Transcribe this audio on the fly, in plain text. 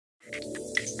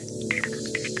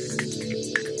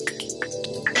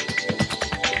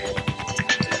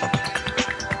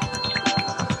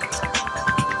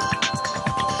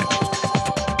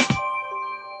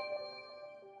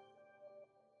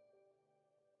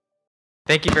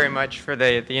Thank you very much for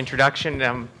the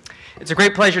introduction. It's a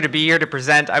great pleasure to be here to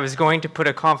present. I was going to put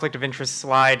a conflict of interest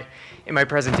slide in my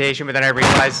presentation, but then I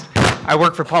realized I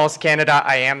work for Policy Canada.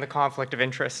 I am the conflict of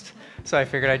interest, so I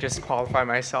figured I'd just qualify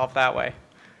myself that way.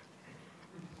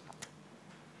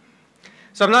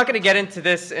 So I'm not going to get into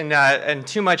this in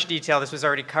too much detail. This was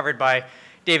already covered by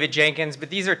David Jenkins, but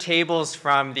these are tables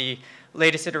from the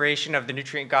latest iteration of the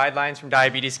nutrient guidelines from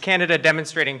Diabetes Canada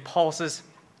demonstrating pulses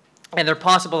and their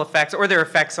possible effects or their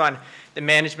effects on the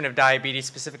management of diabetes,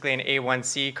 specifically in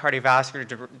A1C,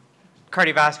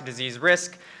 cardiovascular disease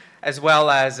risk, as well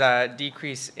as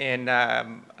decrease in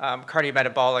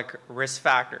cardiometabolic risk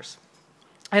factors.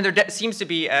 And there seems to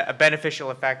be a beneficial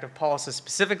effect of pulses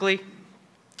specifically.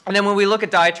 And then when we look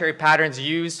at dietary patterns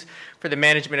used for the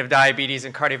management of diabetes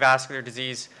and cardiovascular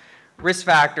disease risk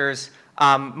factors,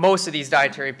 most of these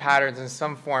dietary patterns in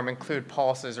some form include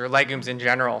pulses or legumes in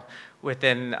general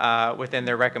within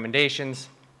their recommendations.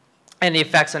 And the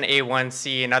effects on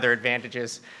A1C and other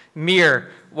advantages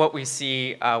mirror what we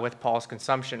see with pulse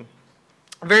consumption.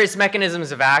 Various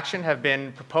mechanisms of action have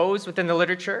been proposed within the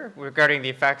literature regarding the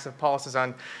effects of pulses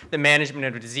on the management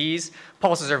of disease.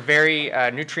 Pulses are very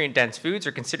nutrient-dense foods,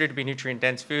 or considered to be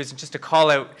nutrient-dense foods. And just to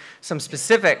call out some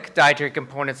specific dietary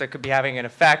components that could be having an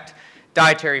effect: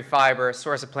 dietary fiber, a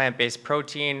source of plant-based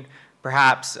protein,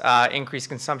 perhaps increased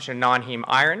consumption of non-heme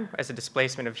iron as a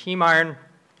displacement of heme iron,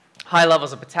 high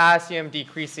levels of potassium,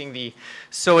 decreasing the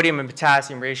sodium and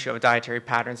potassium ratio of dietary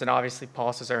patterns, and obviously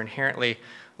pulses are inherently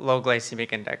low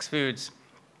glycemic index foods.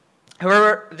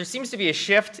 However, there seems to be a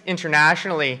shift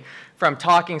internationally from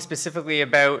talking specifically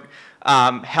about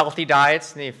healthy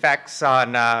diets and the effects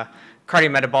on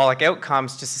cardiometabolic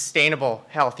outcomes to sustainable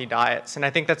healthy diets. And I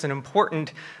think that's an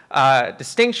important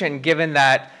distinction, given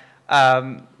that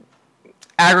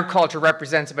agriculture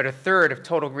represents about a third of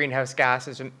total greenhouse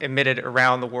gases emitted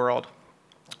around the world.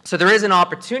 So there is an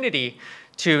opportunity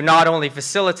to not only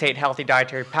facilitate healthy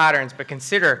dietary patterns, but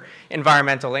consider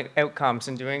environmental outcomes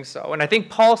in doing so. And I think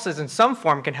pulses in some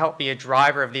form can help be a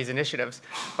driver of these initiatives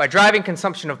by driving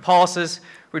consumption of pulses,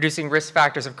 reducing risk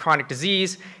factors of chronic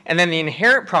disease, and then the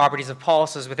inherent properties of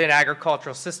pulses within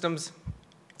agricultural systems,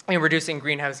 and reducing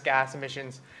greenhouse gas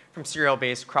emissions from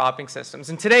cereal-based cropping systems.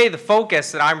 And today, the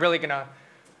focus that I'm really going to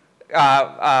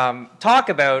talk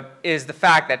about is the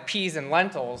fact that peas and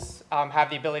lentils have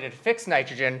the ability to fix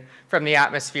nitrogen from the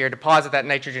atmosphere, deposit that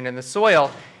nitrogen in the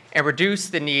soil, and reduce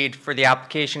the need for the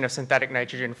application of synthetic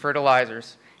nitrogen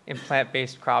fertilizers in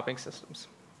plant-based cropping systems.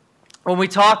 When we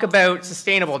talk about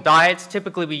sustainable diets,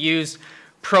 typically we use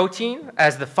protein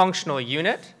as the functional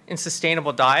unit in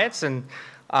sustainable diets, and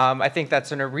I think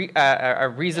that's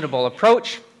a reasonable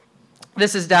approach.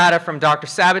 This is data from Dr.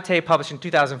 Sabate, published in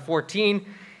 2014.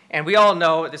 And we all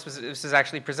know, this was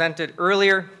actually presented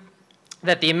earlier,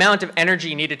 that the amount of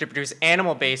energy needed to produce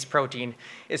animal-based protein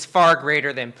is far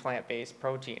greater than plant-based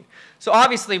protein. So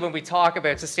obviously, when we talk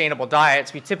about sustainable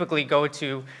diets, we typically go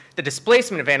to the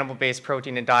displacement of animal-based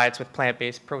protein in diets with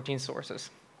plant-based protein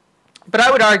sources. But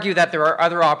I would argue that there are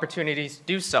other opportunities to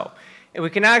do so. And we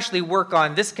can actually work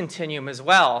on this continuum as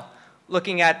well,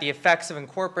 looking at the effects of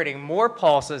incorporating more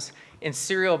pulses in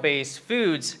cereal-based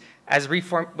foods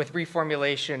with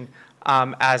reformulation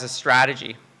as a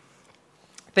strategy.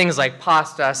 Things like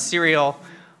pasta, cereal,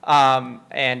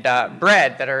 and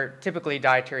bread that are typically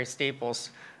dietary staples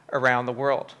around the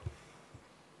world,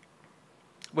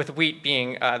 with wheat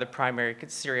being the primary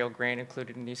cereal grain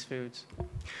included in these foods.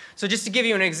 So just to give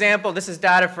you an example, this is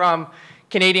data from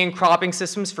Canadian cropping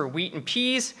systems for wheat and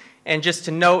peas. And just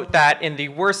to note that in the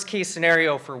worst case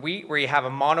scenario for wheat, where you have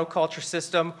a monoculture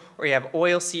system or you have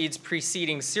oil seeds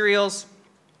preceding cereals,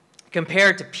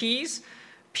 compared to peas,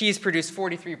 peas produce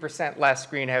 43% less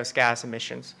greenhouse gas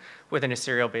emissions within a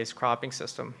cereal-based cropping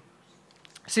system.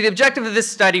 So the objective of this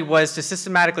study was to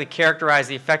systematically characterize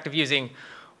the effect of using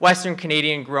Western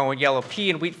Canadian grown yellow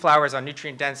pea and wheat flours on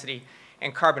nutrient density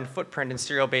and carbon footprint in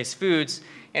cereal-based foods.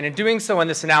 And in doing so in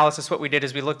this analysis, what we did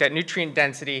is we looked at nutrient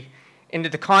density into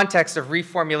the context of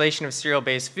reformulation of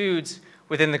cereal-based foods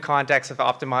within the context of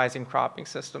optimizing cropping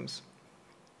systems.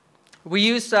 We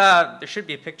used, there should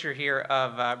be a picture here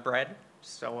of bread.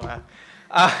 So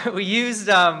we used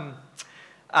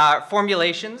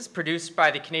formulations produced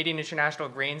by the Canadian International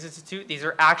Grains Institute. These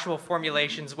are actual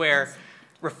formulations where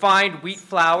refined wheat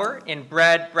flour in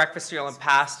bread, breakfast cereal, and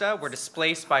pasta were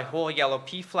displaced by whole yellow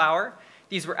pea flour.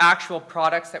 These were actual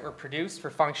products that were produced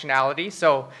for functionality.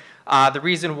 So the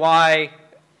reason why,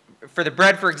 for the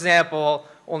bread, for example,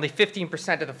 only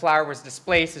 15% of the flour was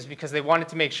displaced is because they wanted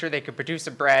to make sure they could produce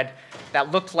a bread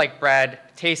that looked like bread,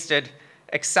 tasted,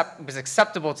 was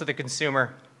acceptable to the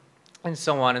consumer, and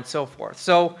so on and so forth.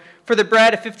 So for the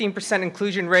bread, a 15%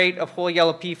 inclusion rate of whole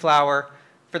yellow pea flour.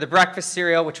 For the breakfast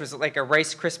cereal, which was like a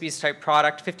Rice Krispies type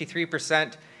product,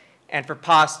 53%. And for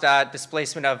pasta,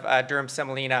 displacement of durum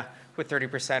semolina with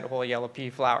 30% whole yellow pea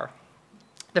flour.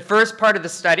 The first part of the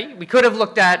study, we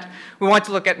want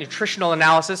to look at nutritional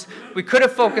analysis. We could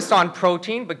have focused on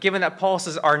protein, but given that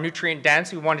pulses are nutrient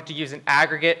dense, we wanted to use an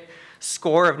aggregate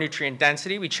score of nutrient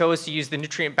density. We chose to use the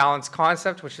nutrient balance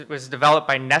concept, which was developed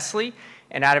by Nestle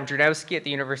and Adam Jernowski at the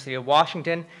University of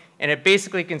Washington. And it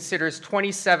basically considers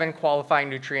 27 qualifying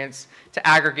nutrients to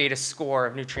aggregate a score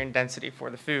of nutrient density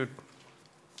for the food.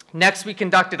 Next, we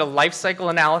conducted a life cycle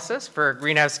analysis for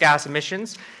greenhouse gas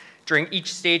emissions during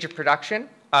each stage of production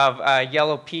of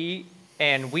yellow pea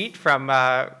and wheat from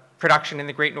production in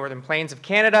the Great Northern Plains of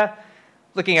Canada,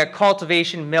 looking at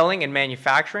cultivation, milling, and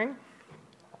manufacturing.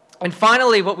 And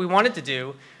finally, what we wanted to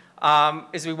do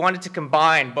is we wanted to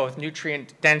combine both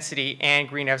nutrient density and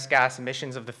greenhouse gas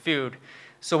emissions of the food.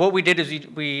 So what we did is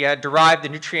we derived the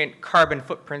nutrient carbon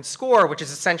footprint score, which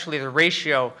is essentially the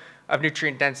ratio of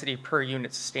nutrient density per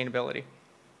unit sustainability.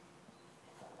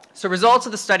 So results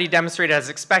of the study demonstrated as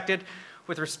expected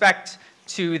with respect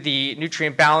to the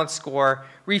nutrient balance score,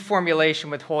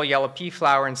 reformulation with whole yellow pea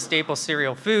flour and staple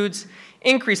cereal foods,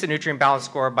 increase the nutrient balance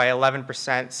score by 11%,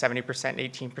 70%, and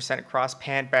 18% across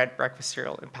pan, bread, breakfast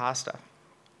cereal, and pasta.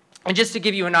 And just to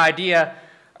give you an idea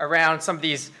around some of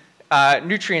these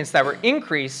nutrients that were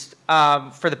increased,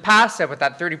 for the pasta with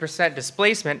that 30%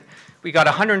 displacement, we got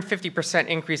a 150%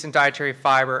 increase in dietary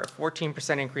fiber, a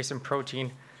 14% increase in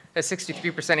protein, a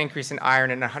 63% increase in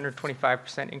iron, and a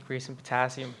 125% increase in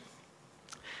potassium.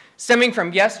 Stemming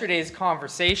from yesterday's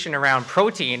conversation around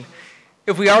protein,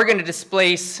 if we are going to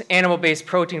displace animal-based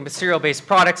protein with cereal-based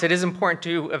products, it is important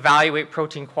to evaluate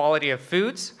protein quality of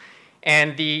foods.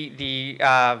 And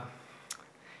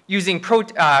using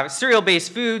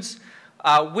cereal-based foods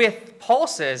with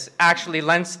pulses actually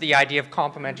lends to the idea of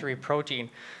complementary protein.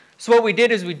 So what we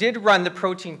did is we did run the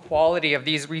protein quality of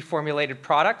these reformulated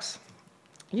products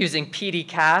using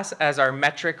PD-Cas as our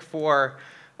metric for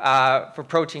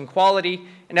protein quality.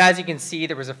 And as you can see,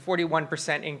 there was a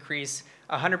 41% increase,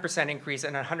 a 100% increase,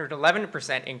 and a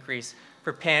 111% increase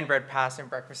for pan, bread, pasta, and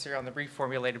breakfast cereal on the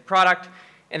reformulated product.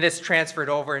 And this transferred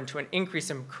over into an increase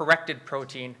in corrected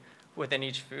protein within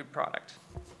each food product.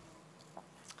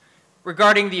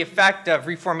 Regarding the effect of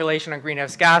reformulation on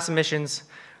greenhouse gas emissions,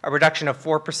 a reduction of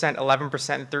 4%,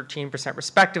 11%, and 13%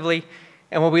 respectively.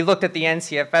 And when we looked at the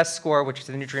NCFS score, which is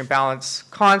the nutrient balance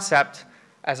concept,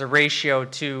 as a ratio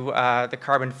to the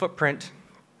carbon footprint,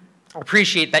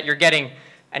 appreciate that you're getting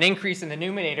an increase in the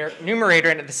numerator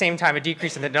and at the same time a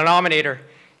decrease in the denominator.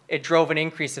 It drove an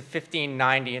increase of 15,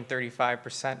 90, and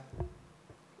 35%.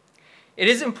 It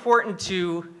is important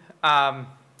to note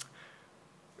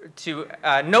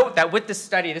that with this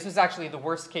study, this was actually the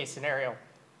worst case scenario,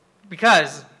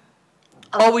 because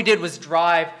all we did was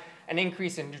drive an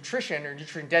increase in nutrition or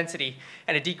nutrient density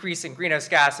and a decrease in greenhouse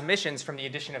gas emissions from the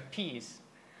addition of peas.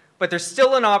 But there's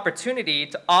still an opportunity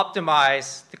to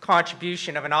optimize the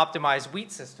contribution of an optimized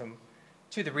wheat system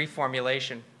to the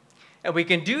reformulation. And we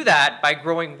can do that by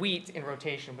growing wheat in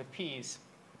rotation with peas.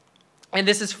 And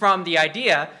this is from the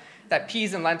idea that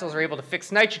peas and lentils are able to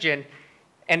fix nitrogen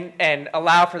and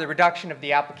allow for the reduction of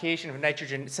the application of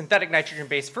nitrogen, synthetic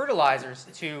nitrogen-based fertilizers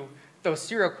to those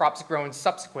cereal crops grown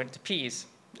subsequent to peas.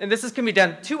 And this can be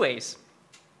done two ways.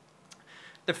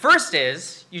 The first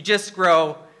is you just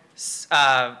grow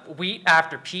wheat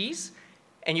after peas,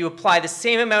 and you apply the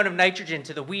same amount of nitrogen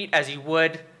to the wheat as you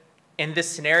would in this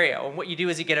scenario. And what you do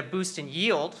is you get a boost in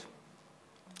yield,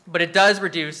 but it does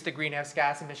reduce the greenhouse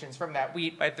gas emissions from that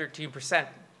wheat by 13%.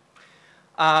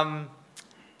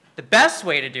 The best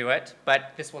way to do it,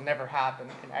 but this will never happen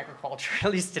in agriculture,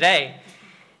 at least today,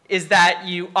 is that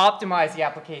you optimize the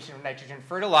application of nitrogen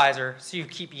fertilizer so you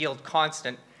keep yield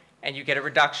constant and you get a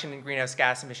reduction in greenhouse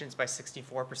gas emissions by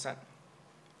 64%.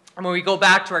 And when we go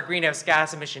back to our greenhouse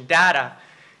gas emission data,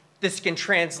 this can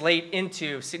translate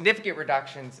into significant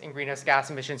reductions in greenhouse gas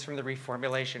emissions from the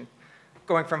reformulation,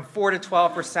 going from 4 to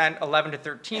 12%, 11 to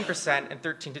 13%, and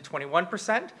 13 to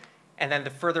 21%, and then the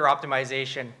further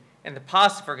optimization in the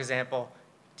pasta, for example,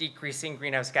 decreasing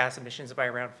greenhouse gas emissions by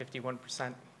around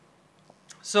 51%.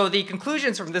 So the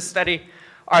conclusions from this study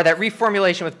are that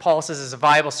reformulation with pulses is a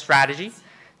viable strategy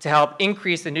to help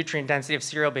increase the nutrient density of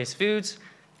cereal-based foods,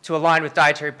 to align with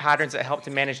dietary patterns that help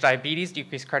to manage diabetes,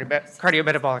 decrease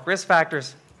cardiometabolic risk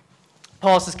factors.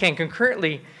 Pulses can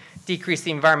concurrently decrease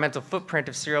the environmental footprint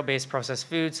of cereal-based processed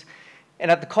foods. And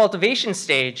at the cultivation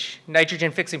stage,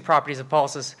 nitrogen-fixing properties of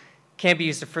pulses can be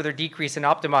used to further decrease and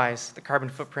optimize the carbon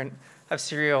footprint of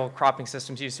cereal cropping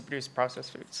systems used to produce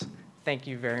processed foods. Thank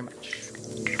you very much.